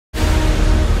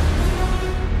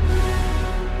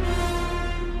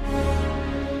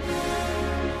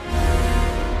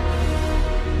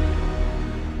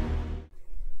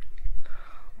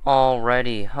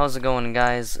Alrighty, how's it going,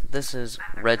 guys? This is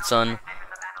RedSun.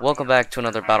 Welcome back to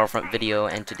another Battlefront video,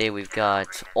 and today we've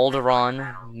got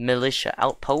Alderaan Militia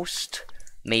Outpost,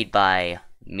 made by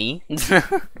me.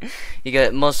 You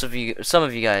got some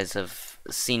of you guys have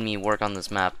seen me work on this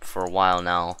map for a while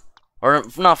now, or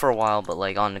not for a while, but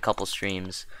like on a couple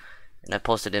streams, and I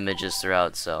posted images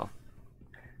throughout. So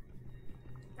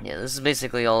yeah, this is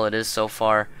basically all it is so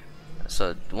far.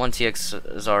 So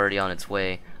 1TX is already on its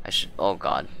way. Oh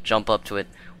god, jump up to it.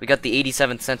 We got the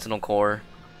 87th Sentinel Corps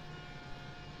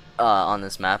on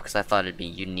this map because I thought it'd be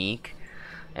unique.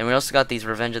 And we also got these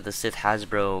Revenge of the Sith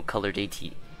Hasbro colored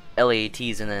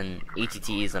LAATs and then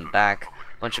ATTs in back.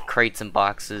 Bunch of crates and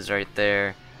boxes right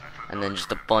there. And then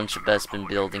just a bunch of Bespin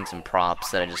buildings and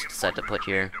props that I just decided to put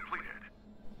here.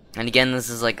 And again, this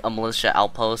is like a militia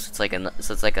outpost. It's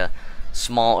like a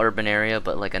small urban area,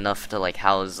 but like enough to like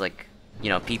house like, you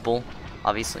know, people,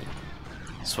 obviously.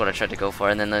 That's what I tried to go for.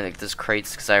 And then like this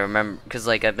crates, because I remember, because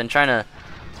like I've been trying to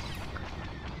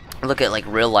look at like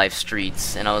real life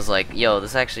streets, and I was like, yo,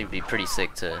 this actually would be pretty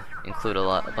sick to include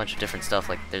a bunch of different stuff.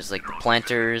 Like there's like the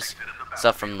planters,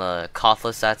 stuff from the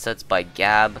Cothless assets by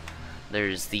Gab.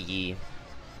 I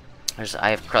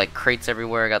have like crates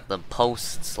everywhere. I got the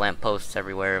posts, lamp posts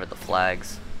everywhere with the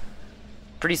flags.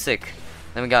 Pretty sick.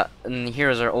 Then we got, and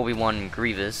here's our Obi-Wan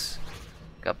Grievous.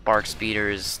 Got bark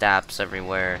speeders, staps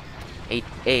everywhere.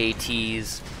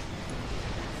 AATs.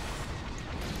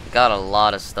 Got a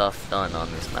lot of stuff done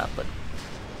on this map, but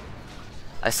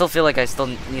I still feel like I still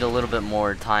need a little bit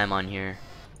more time on here,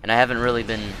 and I haven't really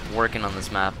been working on this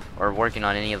map or working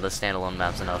on any of the standalone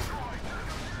maps enough.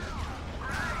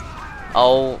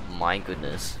 Oh my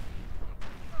goodness.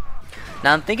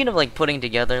 Now I'm thinking of like putting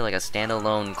together like a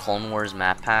standalone Clone Wars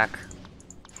map pack,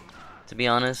 to be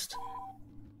honest.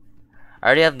 I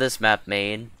already have this map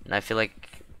made, and I feel like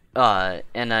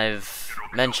and I've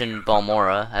mentioned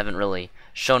Balmora. I haven't really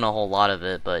shown a whole lot of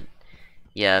it, but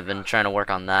yeah, I've been trying to work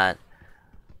on that.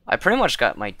 I pretty much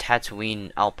got my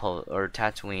Tatooine Outpost or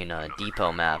Tatooine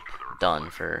Depot map done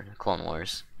for Clone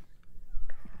Wars,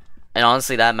 and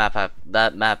honestly, that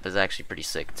map is actually pretty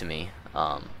sick to me.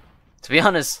 To be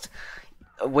honest,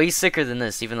 way sicker than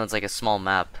this, even though it's like a small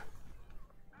map.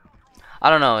 I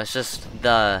don't know. It's just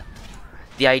the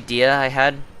idea I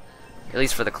had. At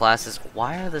least for the classes.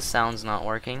 Why are the sounds not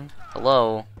working?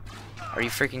 Hello? Are you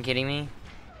freaking kidding me?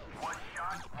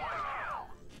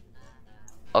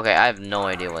 Okay, I have no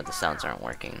idea why the sounds aren't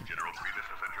working.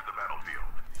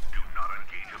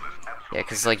 Yeah,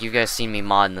 because like you guys seen me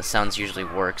mod and the sounds usually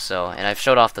work, so, and I've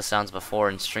showed off the sounds before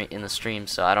in the stream,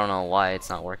 so I don't know why it's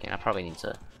not working. I probably need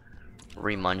to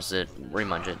remunge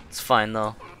it. It's fine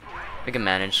though. We can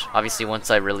manage. Obviously once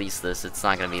I release this, it's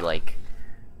not gonna be like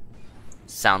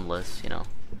soundless, you know.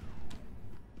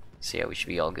 So yeah, we should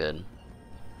be all good.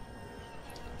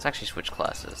 Let's actually switch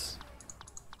classes.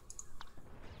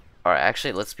 Alright,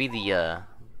 actually let's be the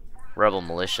Rebel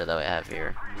Militia that I have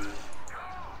here.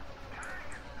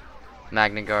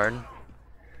 Magna Guard.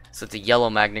 So it's a yellow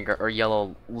Magna Guard, or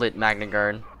yellow lit Magna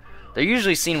Guard. They're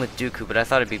usually seen with Dooku, but I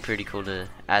thought it'd be pretty cool to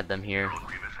add them here.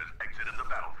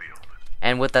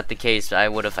 And with that the case, I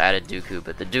would have added Dooku,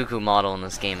 but the Dooku model in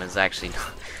this game is actually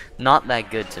not that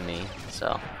good to me,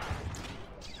 so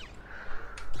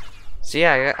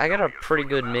yeah, I got a pretty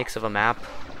good mix of a map.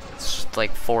 It's just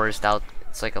like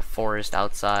it's like a forest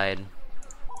outside,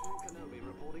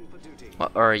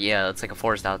 or yeah, it's like a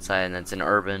forest outside, and it's an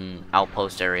urban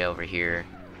outpost area over here,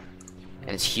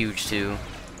 and it's huge too.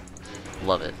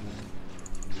 Love it.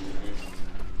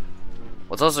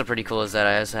 What's also pretty cool is that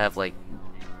I also have like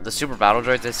the super battle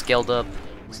droids I scaled up,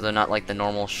 so they're not like the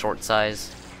normal short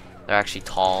size. They're actually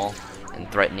tall and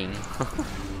threatening.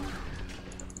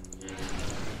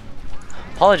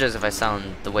 Apologize if I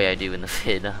sound the way I do in the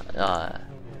vid.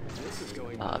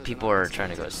 People are trying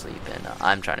to go to sleep, and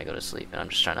I'm trying to go to sleep, and I'm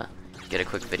just trying to get a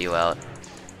quick video out.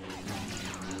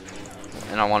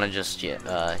 And I want to just, you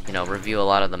know, review a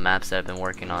lot of the maps that I've been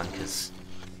working on,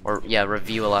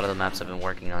 review a lot of the maps I've been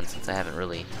working on, since I haven't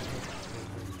really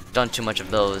done too much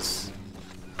of those.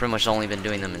 Pretty much only been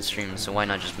doing them in streams, so why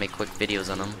not just make quick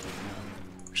videos on them,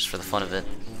 just for the fun of it.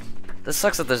 This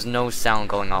sucks that there's no sound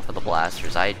going off of the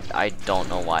blasters. I don't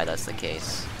know why that's the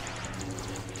case.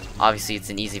 Obviously it's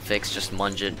an easy fix, just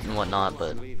munge it and whatnot,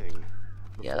 but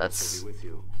yeah,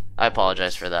 I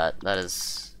apologize for that. That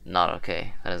is not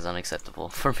okay. That is unacceptable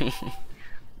for me.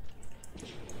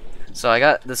 So I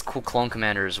got this cool clone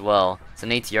commander as well. It's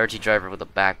an ATRT driver with a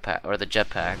backpack, or the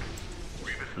jetpack,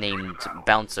 named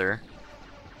Bouncer.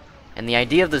 And the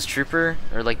idea of this trooper,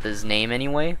 or like this name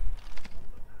anyway,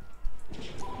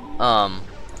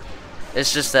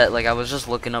 It's just that like I was just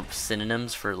looking up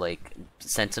synonyms for like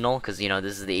Sentinel, because you know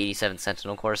this is the 87th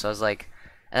Sentinel Corps, so I was like,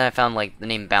 and I found like the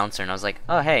name Bouncer, and I was like,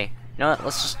 oh hey, you know what?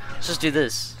 Let's just do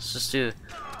this. Let's just do, you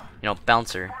know,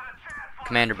 Bouncer,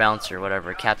 Commander Bouncer,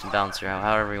 whatever, Captain Bouncer,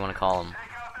 however you want to call him.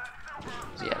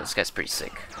 So yeah, this guy's pretty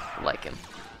sick. I like him.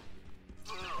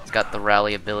 He's got the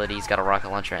rally ability. He's got a rocket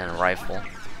launcher and a rifle.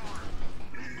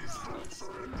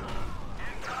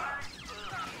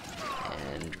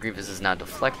 And Grievous is now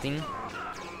deflecting.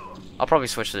 I'll probably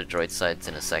switch to the droid sides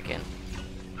in a second.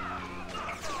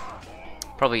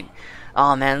 Probably.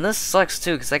 Oh man, this sucks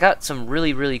too, because I got some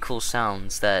really cool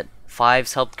sounds that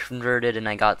Fives helped convert it, and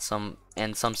I got some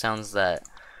sounds that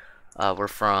were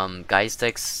from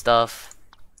Geistek's stuff.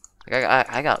 Like,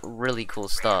 I got really cool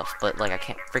stuff, but like I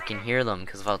can't freaking hear them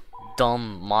because of how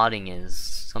dumb modding is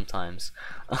sometimes.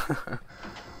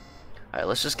 Alright,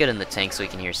 let's just get in the tank so we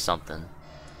can hear something.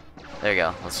 There you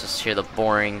go. Let's just hear the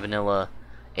boring vanilla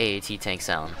AAT tank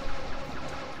sound.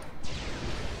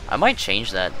 I might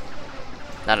change that,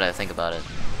 now that I think about it.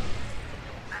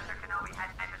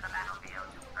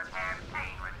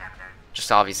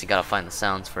 Just obviously gotta find the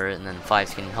sounds for it, and then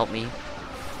Fives can help me.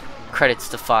 Credits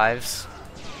to Fives.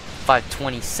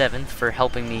 527th for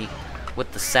helping me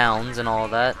with the sounds and all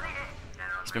of that.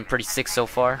 He's been pretty sick so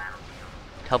far,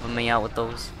 helping me out with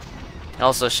those. And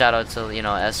also shout out to, you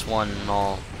know, S1 and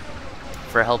all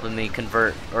for helping me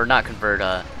convert, or not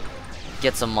convert,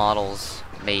 get some models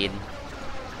made.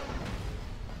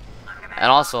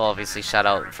 And also obviously shout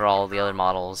out for all the other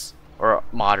models or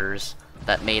modders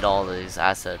that made all these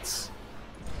assets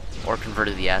or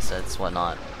converted the assets,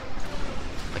 whatnot.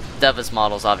 Like Devis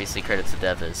models, obviously credits to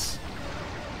Devis.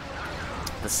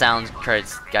 The sounds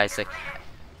credits guys. Like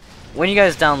when you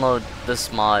guys download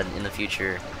this mod in the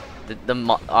future,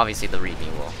 obviously the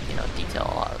README will, you know, detail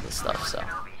a lot of this stuff, so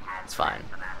it's fine.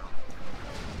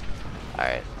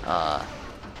 Alright,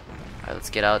 let's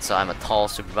get out. So I'm a tall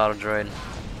super battle droid.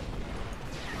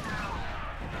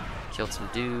 Killed some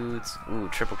dudes. Ooh,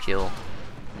 triple kill.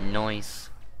 Nice.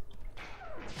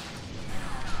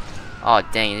 Oh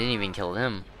dang, it didn't even kill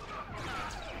him.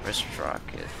 Wrist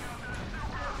rocket.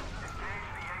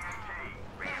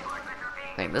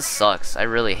 Dang, this sucks. I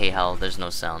really hate how there's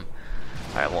no sound.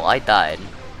 Alright, well I died.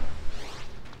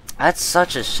 That's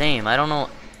such a shame. I don't know.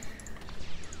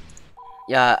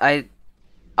 Yeah,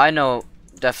 I know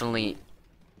definitely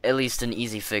at least an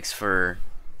easy fix for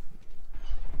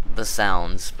the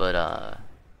sounds, but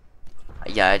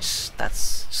yeah,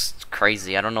 that's just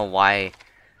crazy. I don't know why.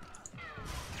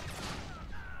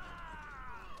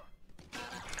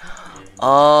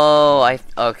 Oh,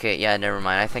 okay, yeah, never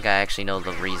mind. I think I actually know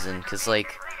the reason, cause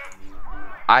like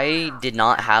I did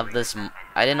not have this the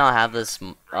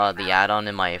add-on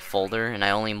in my folder, and I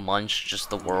only munched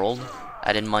just the world.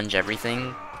 I didn't munch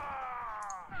everything,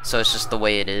 so it's just the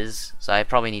way it is. So I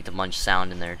probably need to munch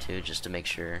sound in there too, just to make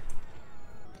sure.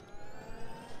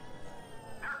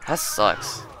 That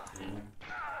sucks.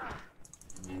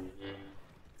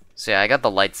 So yeah, I got the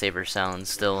lightsaber sound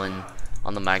still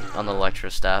on the electro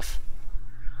staff,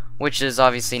 which is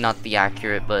obviously not the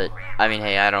accurate, but I mean,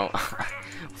 hey, I don't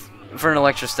for an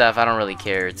electro staff, I don't really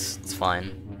care. It's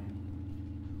fine.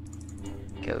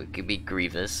 Okay, we could be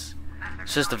Grievous.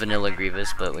 It's just a vanilla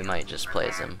Grievous, but we might just play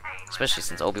as him, especially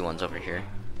since Obi-Wan's over here.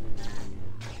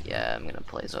 Yeah, I'm gonna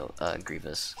play as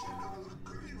Grievous.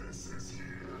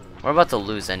 We're about to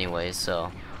lose anyway,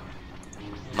 so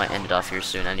might end it off here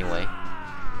soon anyway.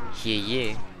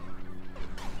 Yeah.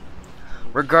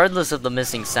 Regardless of the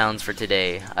missing sounds for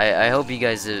today, I hope you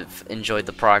guys have enjoyed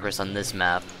the progress on this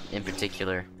map in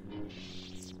particular.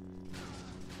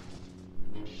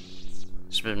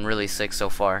 It's been really sick so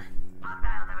far.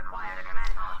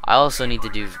 I also need to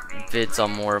do vids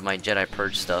on more of my Jedi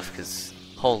Purge stuff, because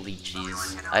holy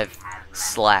jeez, I've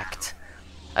slacked.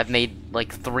 I've made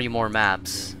like 3 more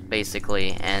maps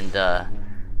basically, and the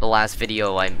last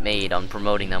video I made on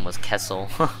promoting them was Kessel.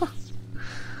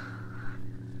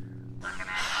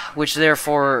 Which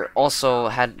therefore also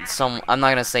had some, I'm not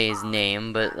gonna say his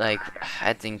name, but like I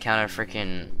had to encounter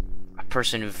freaking a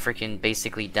person who freaking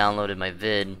basically downloaded my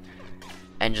vid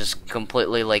and just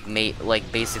completely like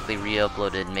basically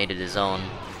re-uploaded and made it his own.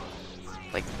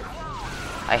 Like,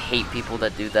 I hate people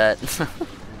that do that.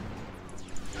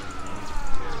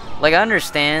 Like, I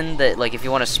understand that like if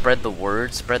you want to spread the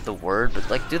word, but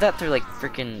like do that through like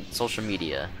freaking social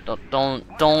media. Don't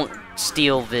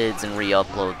steal vids and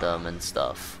re-upload them and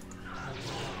stuff.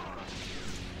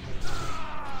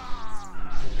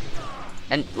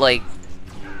 And like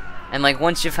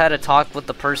once you've had a talk with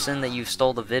the person that you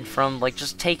stole the vid from, like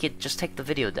just take the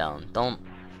video down. Don't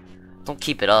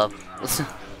keep it up.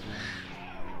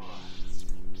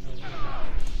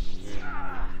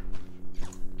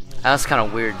 That's kind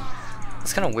of weird.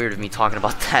 It's kind of weird of me talking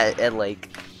about that at like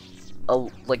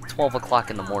 12 o'clock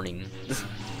in the morning.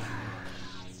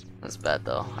 That's bad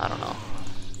though. I don't know.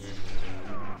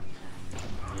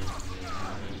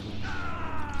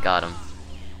 Got him.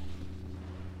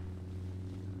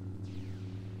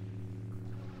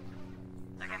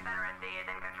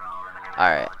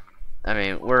 Alright. I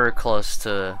mean, we're close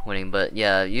to winning, but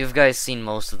yeah, you've guys seen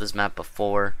most of this map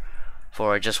before.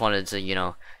 I just wanted to, you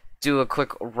know, do a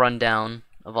quick rundown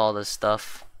of all this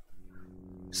stuff.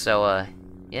 So,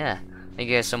 yeah. Thank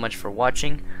you guys so much for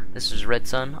watching. This is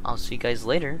RedSun. I'll see you guys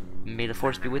later. May the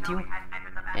force be with you.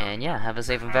 And yeah, have a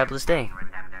safe and fabulous day.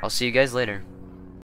 I'll see you guys later.